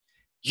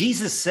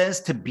Jesus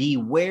says to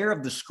beware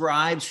of the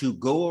scribes who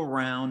go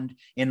around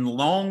in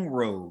long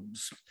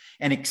robes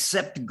and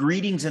accept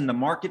greetings in the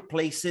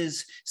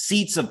marketplaces,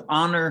 seats of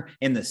honor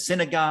in the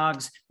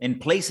synagogues, and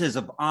places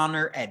of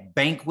honor at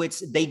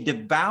banquets. They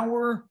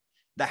devour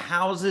the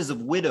houses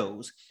of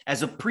widows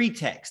as a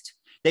pretext.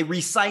 They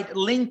recite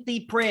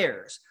lengthy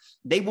prayers.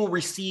 They will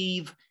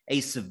receive a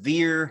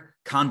severe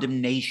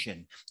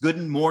condemnation. Good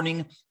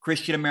morning,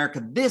 Christian America.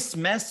 This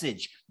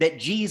message that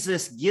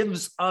Jesus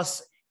gives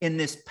us in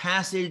this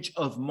passage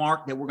of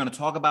Mark that we're going to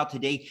talk about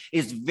today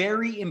is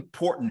very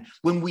important.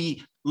 When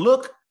we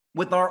look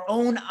with our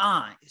own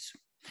eyes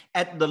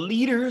at the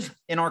leaders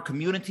in our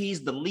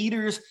communities, the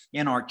leaders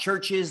in our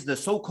churches, the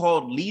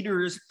so-called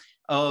leaders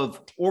of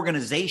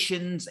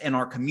organizations in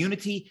our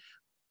community,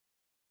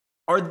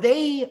 are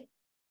they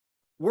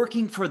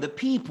working for the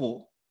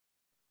people?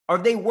 Are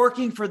they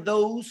working for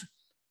those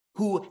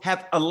who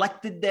have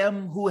elected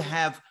them, who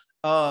have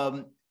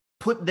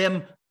put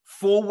them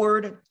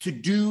forward to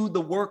do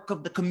the work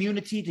of the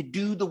community, to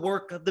do the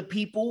work of the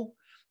people,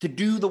 to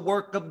do the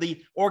work of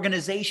the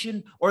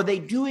organization? Or are they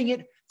doing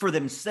it for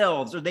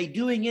themselves? Are they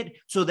doing it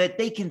so that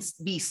they can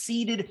be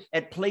seated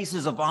at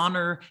places of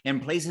honor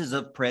and places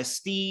of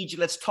prestige?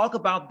 Let's talk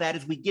about that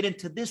as we get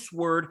into this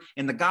word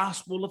in the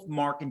Gospel of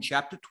Mark in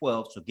chapter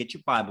 12. So get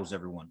your Bibles,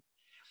 everyone.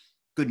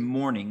 Good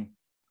morning,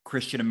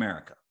 Christian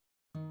America.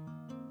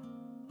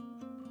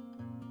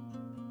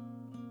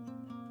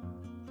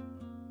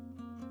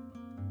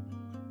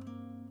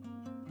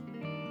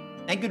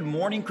 And good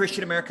morning,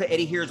 Christian America.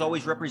 Eddie here is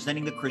always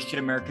representing the Christian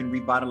American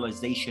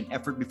revitalization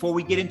effort. Before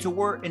we get into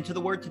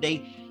the word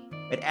today,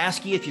 I'd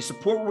ask you, if you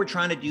support what we're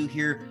trying to do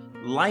here,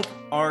 like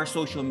our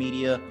social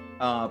media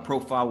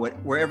profile,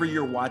 wherever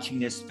you're watching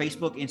this,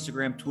 Facebook,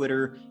 Instagram,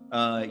 Twitter,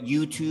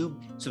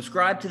 YouTube.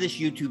 Subscribe to this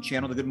YouTube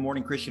channel, the Good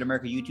Morning Christian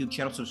America YouTube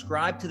channel.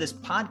 Subscribe to this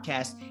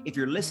podcast if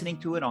you're listening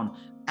to it on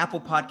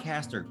Apple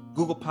Podcasts or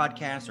Google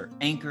Podcasts or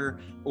Anchor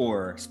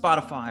or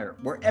Spotify or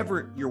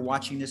wherever you're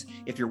watching this.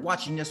 If you're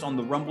watching this on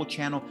the Rumble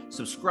channel,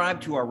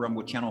 subscribe to our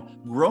Rumble channel.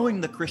 Growing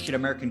the Christian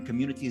American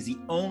community is the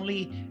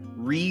only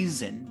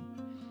reason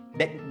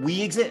that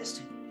we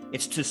exist.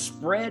 It's to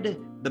spread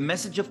the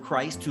message of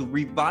Christ, to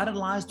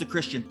revitalize the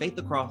Christian faith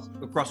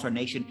across our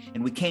nation.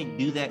 And we can't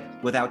do that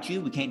without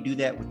you. We can't do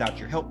that without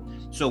your help.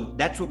 So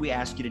that's what we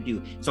ask you to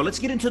do. So let's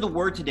get into the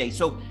word today.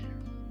 So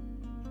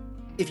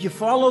if you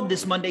followed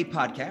this Monday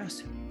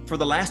podcast for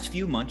the last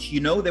few months, you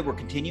know that we're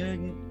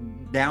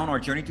continuing down our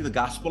journey through the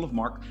Gospel of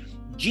Mark.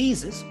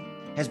 Jesus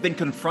has been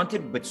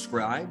confronted by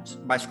scribes.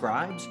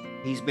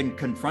 He's been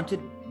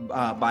confronted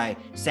by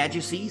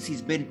Sadducees.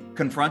 He's been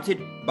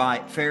confronted by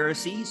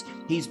Pharisees.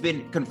 He's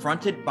been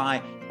confronted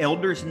by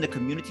elders in the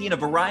community in a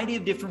variety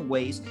of different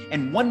ways.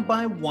 And one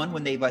by one,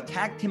 when they've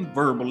attacked him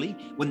verbally,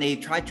 when they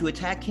tried to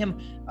attack him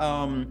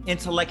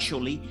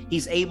intellectually,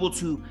 he's able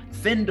to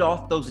fend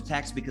off those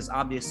attacks because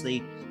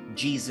obviously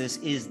Jesus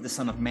is the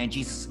Son of Man.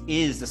 Jesus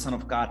is the Son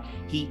of God.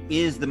 He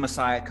is the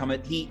Messiah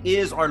cometh. He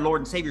is our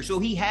Lord and Savior. So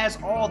he has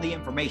all the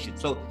information.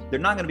 So they're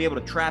not going to be able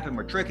to trap him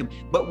or trick him.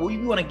 But what we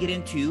want to get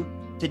into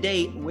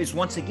today is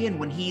once again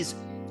when he's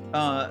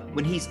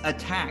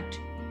attacked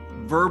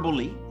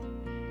verbally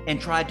and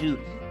try to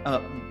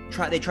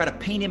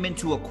paint him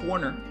into a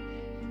corner.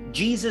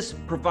 Jesus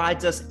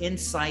provides us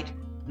insight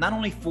not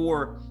only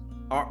for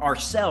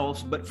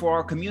ourselves but for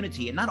our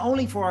community, and not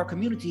only for our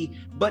community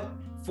but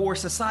for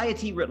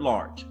society writ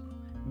large.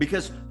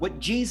 Because what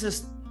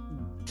Jesus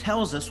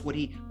tells us, what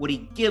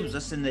he gives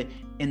us in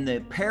the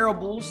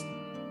parables,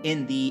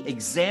 in the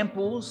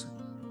examples,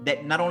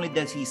 that not only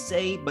does he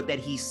say, but that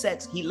he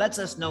lets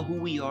us know who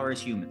we are as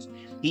humans.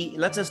 He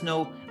lets us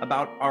know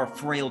about our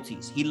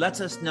frailties. He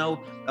lets us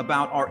know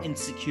about our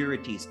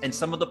insecurities and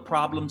some of the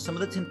problems, some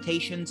of the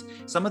temptations,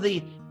 some of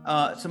the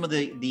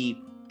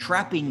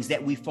trappings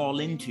that we fall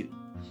into.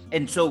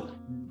 And so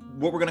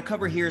what we're going to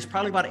cover here is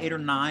probably about 8 or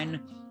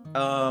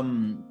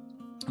 9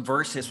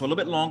 verses, so a little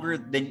bit longer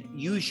than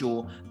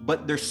usual,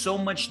 but there's so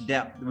much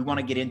depth. We want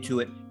to get into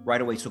it right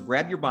away. So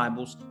grab your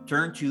Bibles,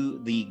 turn to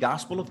the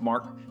Gospel of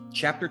Mark,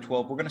 chapter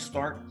 12. We're going to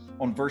start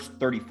on verse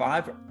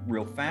 35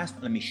 real fast.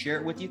 Let me share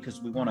it with you because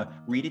we want to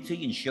read it to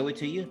you and show it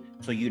to you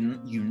so you're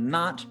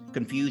not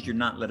confused, you're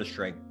not led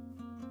astray.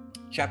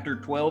 Chapter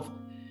 12,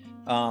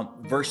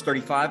 verse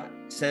 35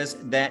 says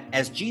that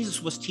as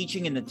Jesus was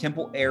teaching in the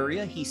temple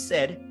area, he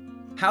said,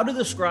 "How do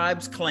the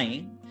scribes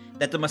claim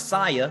that the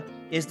Messiah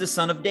is the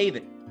son of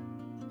David?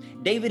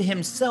 David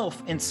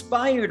himself,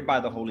 inspired by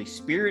the Holy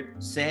Spirit,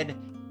 said,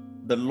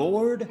 'The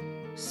Lord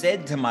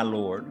said to my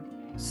Lord,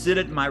 sit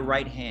at my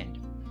right hand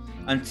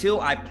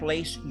until I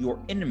place your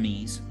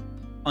enemies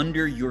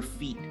under your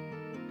feet.'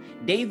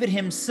 David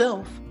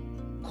himself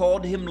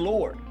called him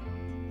Lord.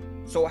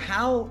 So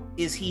how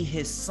is he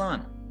his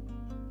son?"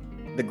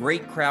 The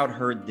great crowd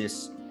heard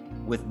this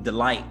with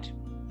delight.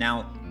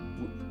 Now,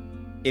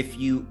 if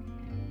you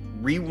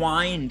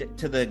rewind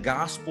to the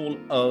Gospel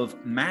of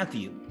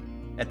Matthew,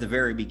 at the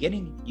very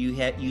beginning,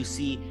 you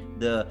see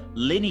the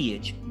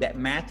lineage that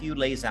Matthew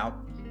lays out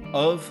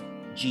of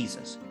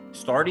Jesus,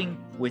 starting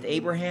with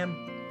Abraham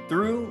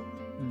through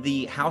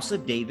the house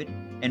of David,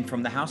 and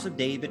from the house of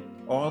David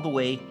all the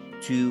way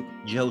to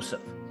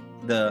Joseph,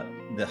 the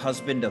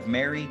husband of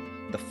Mary,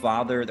 the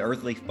father, the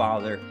earthly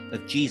father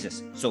of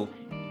Jesus. So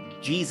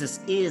Jesus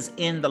is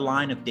in the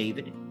line of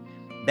David.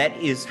 That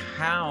is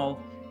how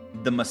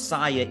the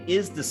Messiah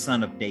is the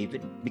son of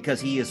David, because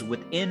he is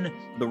within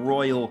the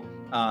royal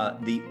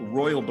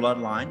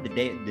bloodline, the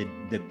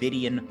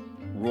Davidian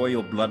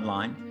royal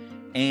bloodline.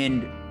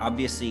 And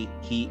obviously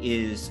he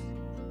is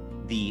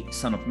the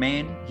Son of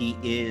Man. He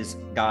is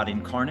God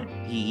incarnate.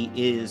 He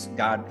is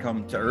God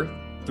come to earth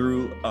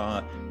through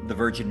the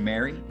Virgin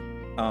Mary,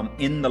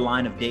 in the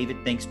line of David,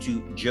 thanks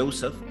to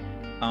Joseph.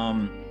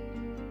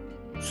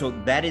 So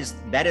that is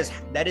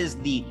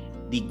the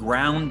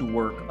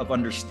groundwork of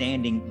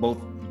understanding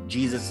both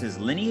Jesus's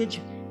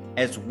lineage,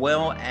 as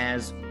well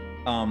as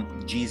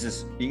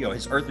Jesus,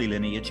 his earthly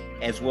lineage,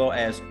 as well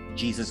as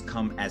Jesus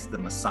come as the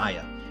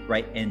Messiah,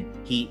 right? And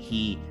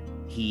he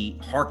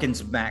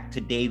harkens back to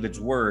David's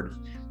word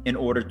in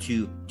order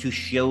to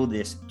show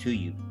this to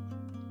you.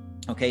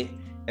 Okay,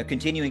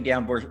 continuing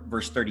down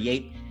verse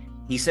 38,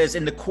 he says,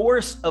 in the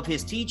course of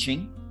his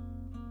teaching,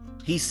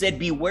 he said,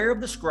 beware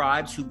of the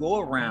scribes who go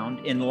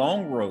around in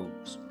long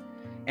robes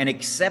and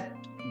accept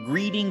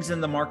greetings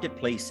in the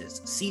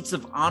marketplaces, seats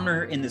of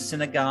honor in the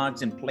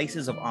synagogues, and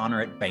places of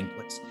honor at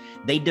banquets.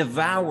 They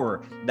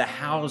devour the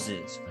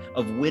houses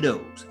of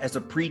widows as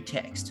a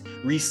pretext,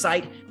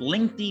 recite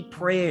lengthy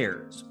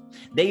prayers.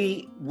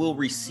 They will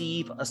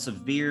receive a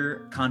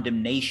severe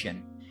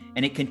condemnation.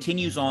 And it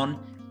continues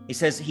on. It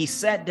says, he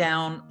sat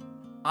down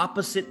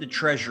opposite the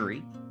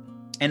treasury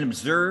and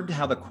observed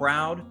how the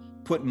crowd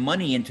put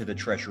money into the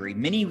treasury.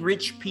 Many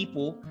rich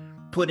people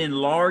put in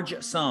large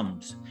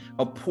sums.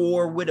 A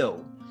poor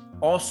widow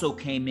also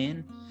came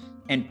in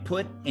and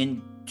put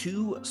in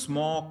 2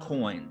 small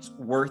coins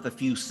worth a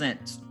few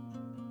cents.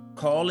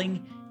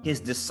 Calling his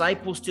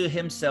disciples to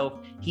himself,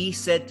 he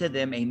said to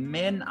them,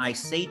 amen, I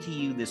say to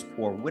you, this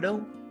poor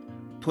widow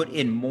put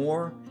in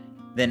more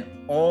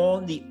than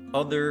all the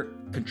other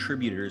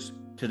contributors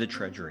to the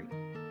treasury.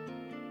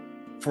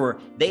 For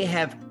they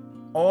have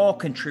all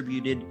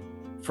contributed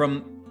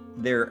from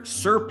their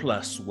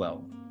surplus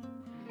wealth,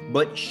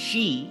 but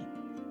she,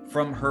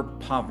 from her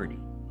poverty,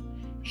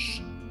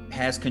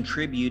 has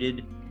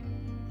contributed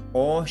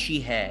all she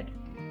had,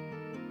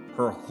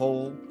 her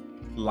whole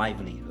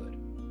livelihood.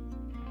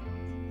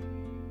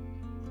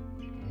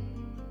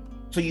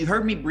 So you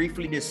heard me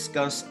briefly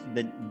discuss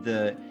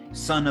the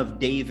Son of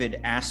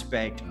David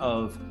aspect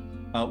of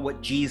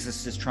what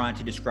Jesus is trying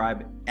to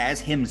describe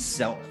as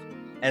himself,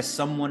 as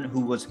someone who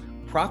was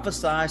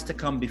prophesied to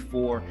come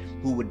before,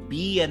 who would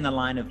be in the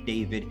line of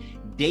David.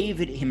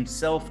 David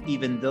himself,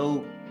 even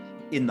though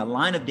in the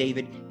line of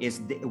David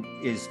is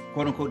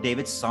quote unquote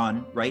David's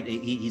son, right?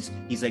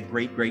 He's a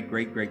great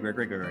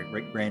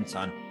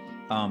grandson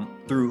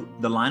through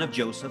the line of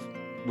Joseph,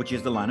 which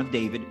is the line of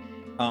David.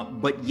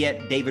 But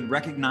yet David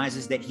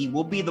recognizes that he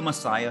will be the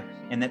Messiah,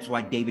 and that's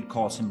why David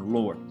calls him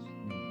Lord.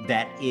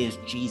 That is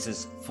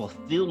Jesus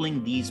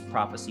fulfilling these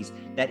prophecies.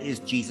 That is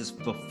Jesus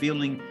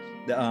fulfilling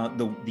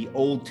the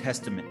Old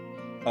Testament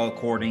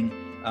according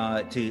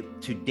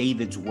to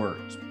David's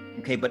words.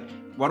 Okay, but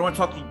what I want to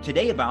talk to you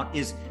today about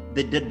is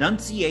the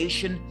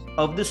denunciation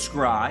of the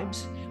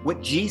scribes.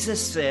 What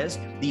Jesus says,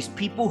 these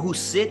people who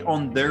sit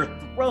on their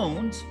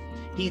thrones,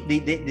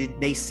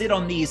 they sit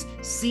on these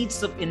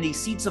seats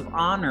of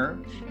honor.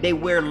 They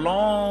wear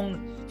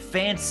long,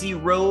 fancy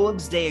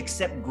robes. They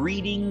accept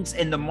greetings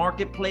in the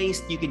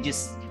marketplace. You can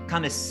just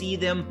kind of see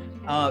them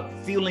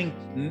feeling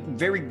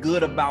very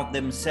good about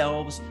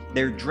themselves.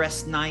 They're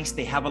dressed nice.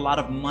 They have a lot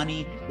of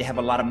money. They have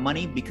a lot of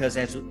money because,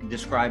 as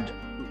described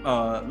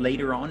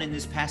later on in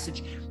this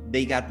passage,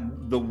 they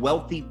got the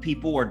wealthy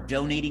people are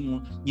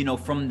donating,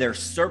 from their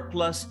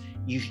surplus.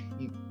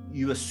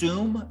 You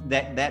assume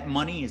that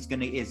money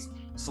is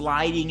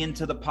sliding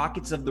into the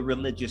pockets of the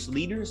religious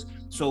leaders.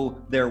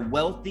 So they're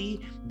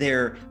wealthy,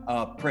 they're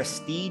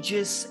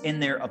prestigious in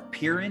their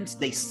appearance.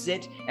 They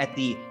sit at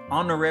the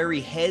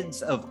honorary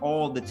heads of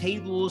all the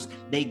tables.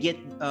 They get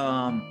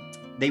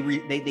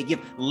they give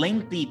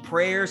lengthy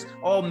prayers.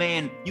 Oh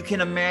man, you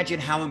can imagine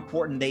how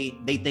important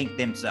they think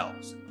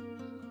themselves.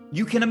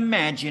 You can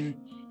imagine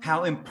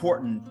how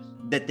important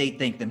that they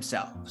think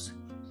themselves.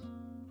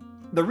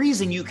 The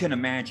reason you can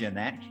imagine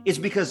that is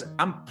because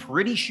I'm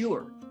pretty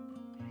sure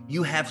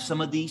you have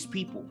some of these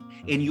people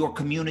in your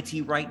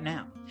community right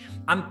now.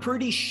 I'm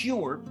pretty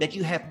sure that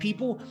you have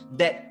people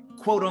that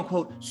quote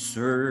unquote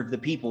serve the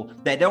people,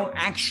 that don't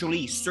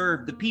actually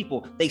serve the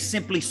people. They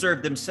simply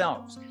serve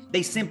themselves.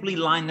 They simply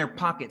line their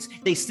pockets.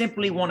 They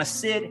simply want to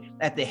sit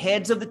at the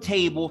heads of the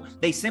table.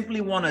 They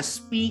simply want to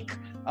speak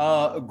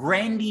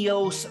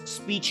grandiose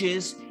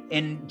speeches,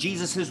 in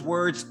Jesus's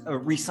words,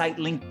 recite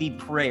lengthy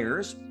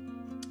prayers.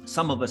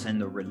 Some of us in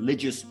the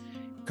religious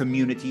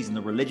communities and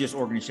the religious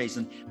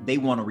organizations, they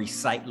want to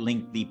recite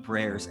lengthy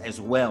prayers as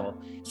well.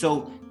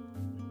 So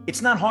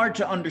it's not hard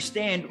to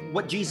understand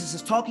what Jesus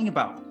is talking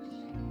about.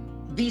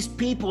 These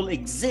people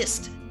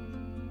exist.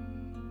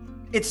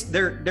 It's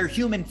their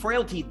human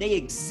frailty. They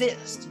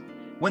exist.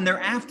 when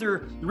they're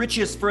after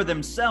riches for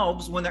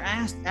themselves, when they're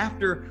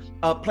after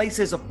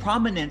places of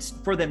prominence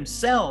for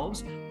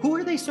themselves, who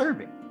are they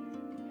serving?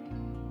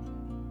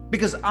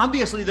 Because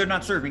obviously they're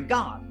not serving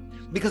God.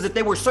 Because if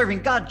they were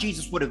serving God,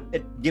 Jesus would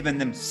have given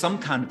them some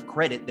kind of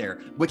credit there,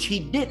 which he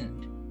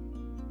didn't.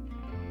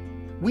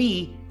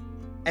 We,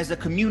 as a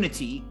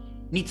community,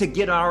 need to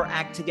get our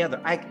act together.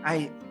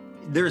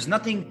 There's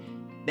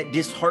nothing that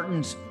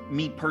disheartens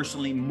me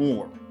personally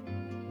more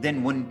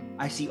than when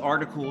I see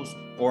articles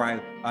or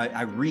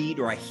I read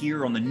or I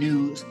hear on the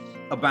news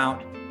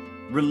about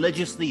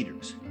religious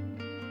leaders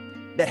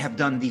that have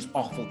done these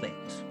awful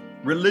things.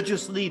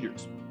 Religious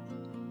leaders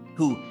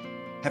who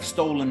have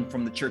stolen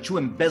from the church, who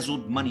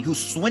embezzled money, who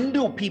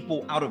swindle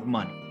people out of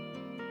money.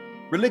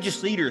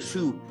 Religious leaders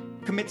who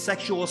commit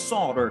sexual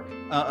assault or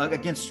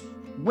against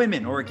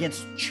women or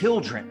against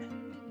children.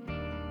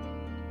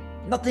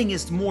 Nothing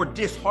is more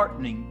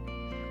disheartening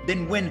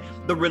than when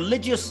the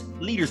religious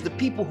leaders, the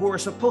people who are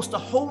supposed to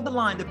hold the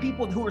line, the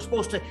people who are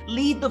supposed to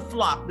lead the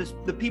flock,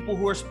 the people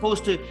who are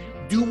supposed to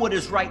do what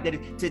is right,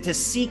 to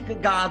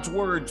seek God's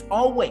words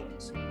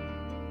always,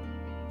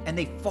 and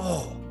they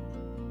fall.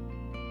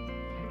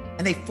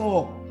 And they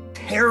fall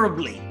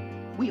terribly.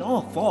 We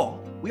all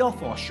fall. We all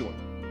fall short.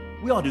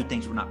 We all do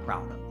things we're not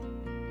proud of.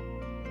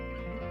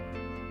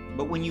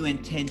 But when you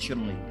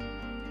intentionally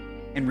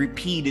and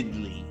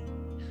repeatedly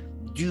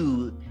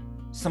do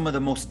some of the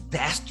most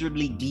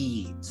dastardly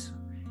deeds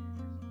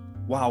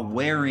while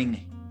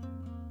wearing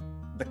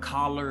the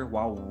collar,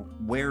 while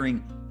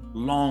wearing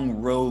long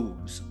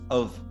robes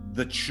of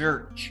the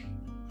church,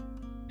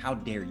 how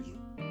dare you?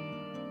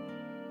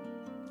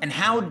 And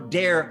how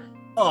dare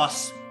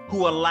us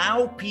who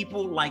allow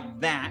people like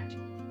that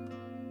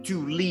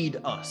to lead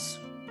us?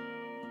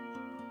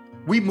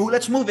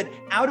 Let's move it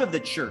out of the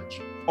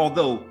church,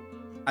 although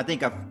I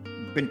think I've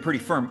been pretty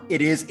firm,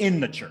 it is in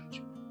the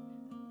church.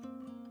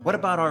 What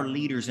about our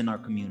leaders in our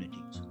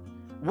communities?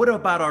 What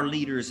about our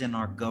leaders in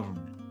our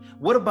government?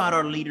 What about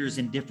our leaders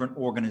in different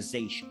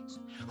organizations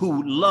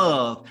who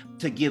love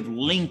to give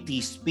lengthy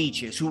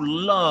speeches, who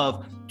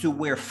love to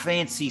wear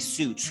fancy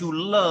suits, who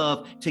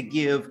love to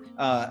give,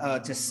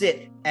 to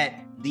sit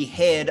at the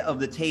head of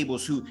the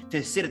tables,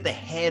 to sit at the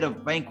head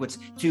of banquets,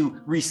 to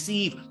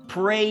receive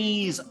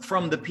praise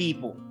from the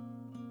people?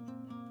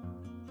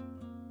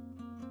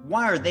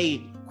 Why are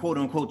they, quote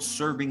unquote,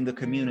 serving the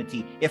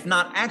community, if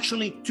not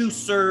actually to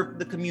serve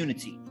the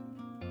community?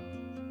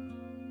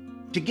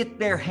 To get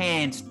their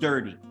hands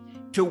dirty,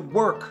 to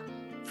work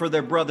for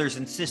their brothers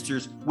and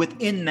sisters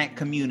within that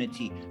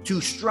community,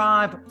 to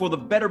strive for the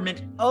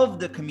betterment of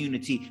the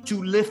community,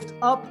 to lift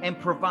up and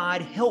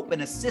provide help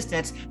and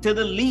assistance to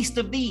the least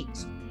of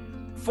these.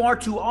 Far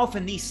too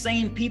often, these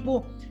same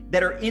people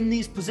that are in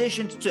these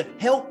positions to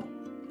help,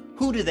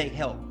 who do they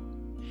help?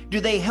 Do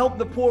they help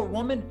the poor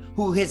woman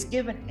who has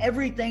given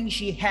everything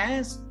she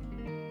has?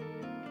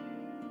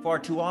 Far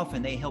too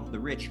often, they help the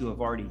rich who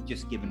have already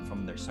just given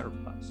from their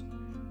surplus.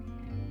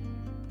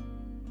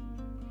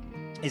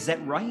 Is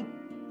that right?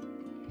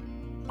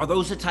 Are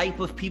those the type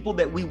of people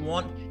that we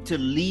want to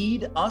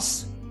lead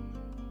us?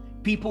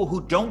 People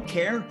who don't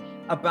care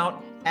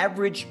about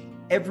average,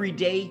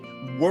 everyday,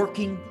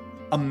 working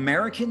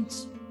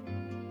Americans?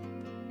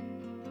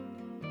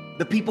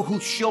 The people who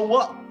show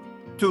up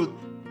to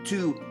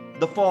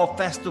the fall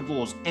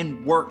festivals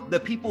and work, the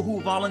people who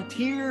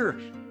volunteer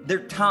their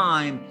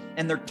time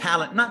and their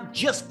talent, not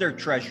just their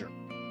treasure.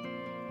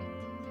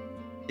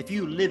 If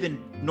you live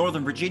in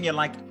Northern Virginia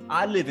like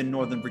I live in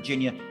Northern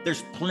Virginia,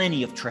 there's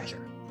plenty of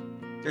treasure.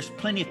 There's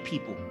plenty of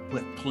people who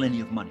have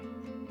plenty of money.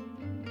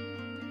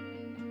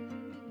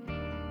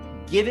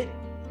 Give it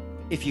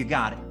if you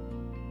got it.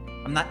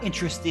 I'm not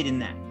interested in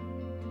that.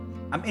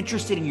 I'm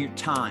interested in your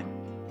time.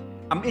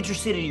 I'm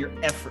interested in your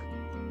effort.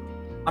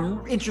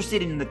 I'm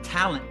interested in the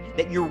talent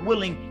that you're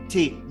willing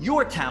to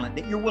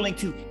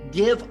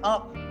give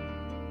up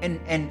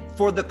and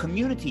for the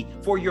community,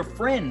 for your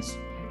friends.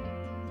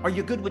 Are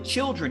you good with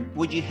children?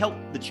 Would you help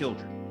the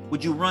children?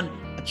 Would you run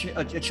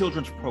a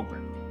children's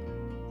program?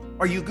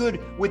 Are you good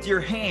with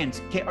your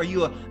hands? Are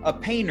you a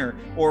painter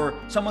or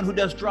someone who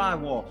does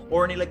drywall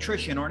or an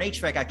electrician or an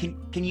HVAC guy?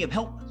 Can you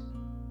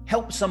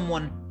help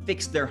someone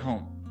fix their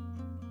home?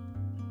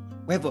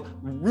 We have a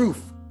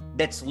roof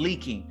that's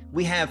leaking.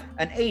 We have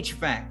an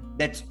HVAC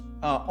that's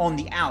on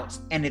the outs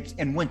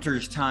and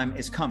winter's time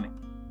is coming.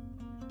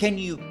 Can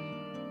you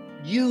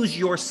use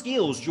your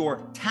skills,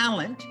 your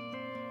talent,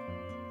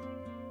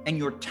 and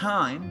your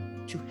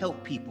time to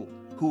help people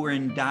who are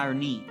in dire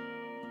need,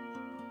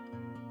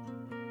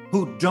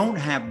 who don't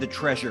have the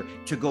treasure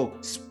to go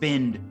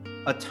spend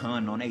a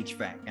ton on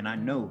HVAC? And I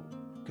know,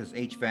 because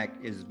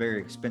HVAC is very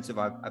expensive.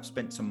 I've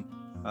spent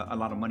a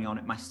lot of money on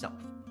it myself.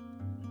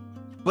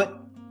 But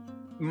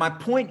my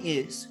point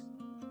is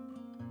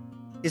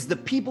the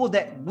people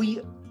that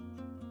we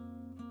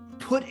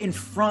put in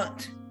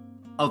front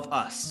of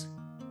us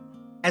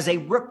as a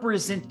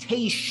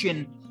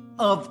representation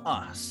of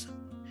us,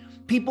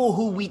 people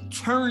who we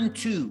turn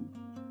to,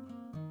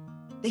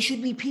 they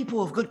should be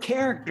people of good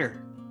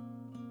character.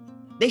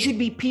 They should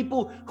be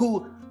people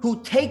who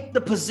who take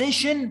the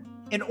position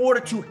in order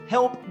to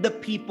help the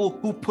people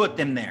who put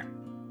them there.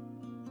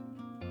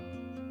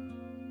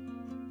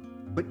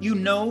 But you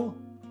know,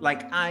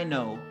 like I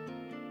know,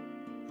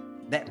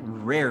 that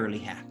rarely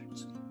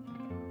happens.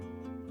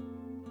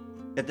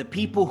 That the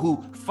people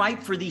who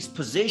fight for these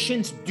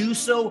positions do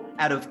so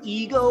out of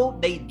ego,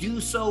 they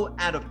do so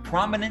out of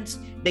prominence,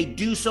 they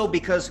do so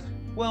because,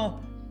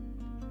 well,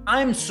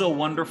 I'm so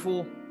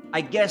wonderful,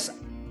 I guess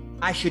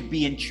I should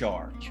be in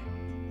charge.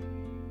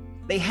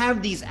 They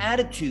have these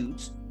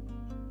attitudes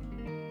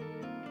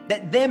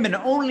that them and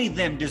only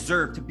them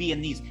deserve to be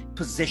in these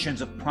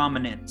positions of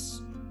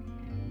prominence,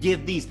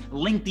 give these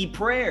lengthy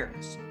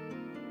prayers.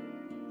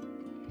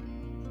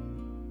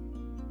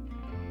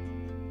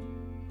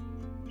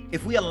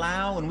 If we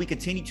allow and we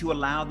continue to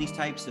allow these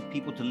types of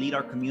people to lead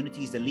our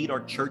communities, to lead our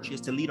churches,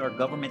 to lead our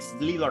governments,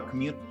 to lead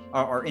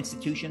our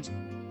institutions,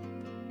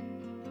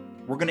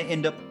 we're going to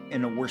end up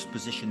in a worse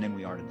position than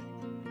we are today.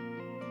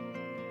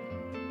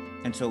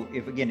 And so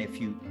if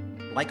you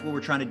like what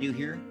we're trying to do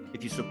here,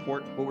 if you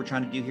support what we're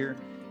trying to do here,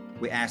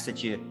 we ask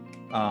that you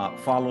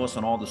follow us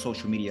on all the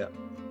social media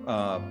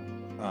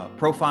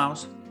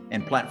profiles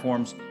and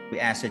platforms.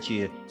 We ask that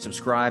you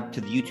subscribe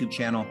to the YouTube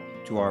channel,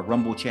 to our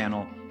Rumble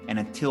channel. And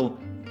until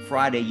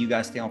Friday, you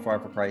guys stay on fire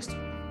for Christ.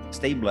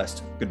 Stay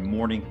blessed. Good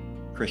morning,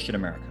 Christian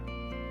America.